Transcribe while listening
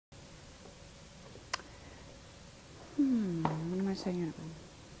saying?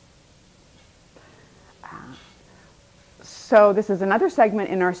 So this is another segment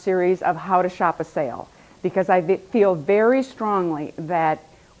in our series of how to shop a sale, because I feel very strongly that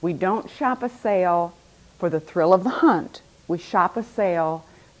we don't shop a sale for the thrill of the hunt. We shop a sale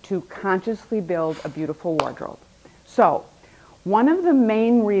to consciously build a beautiful wardrobe. So one of the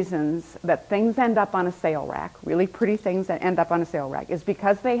main reasons that things end up on a sale rack, really pretty things that end up on a sale rack, is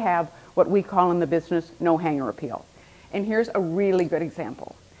because they have what we call in the business no hanger appeal. And here's a really good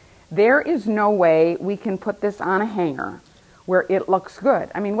example. There is no way we can put this on a hanger where it looks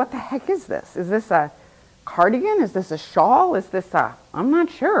good. I mean, what the heck is this? Is this a cardigan? Is this a shawl? Is this a, I'm not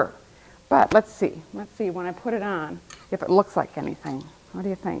sure. But let's see. Let's see when I put it on if it looks like anything. What do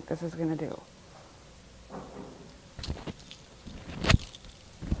you think this is going to do?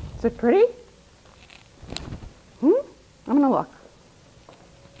 Is it pretty? I'm going to look.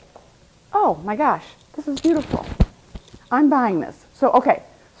 Oh my gosh, this is beautiful. I'm buying this. So, okay,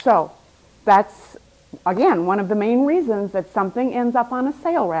 so that's, again, one of the main reasons that something ends up on a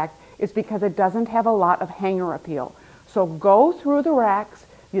sale rack is because it doesn't have a lot of hanger appeal. So go through the racks,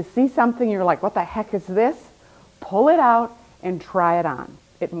 you see something, you're like, what the heck is this? Pull it out and try it on.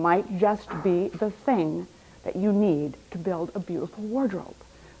 It might just be the thing that you need to build a beautiful wardrobe.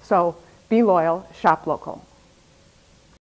 So be loyal, shop local.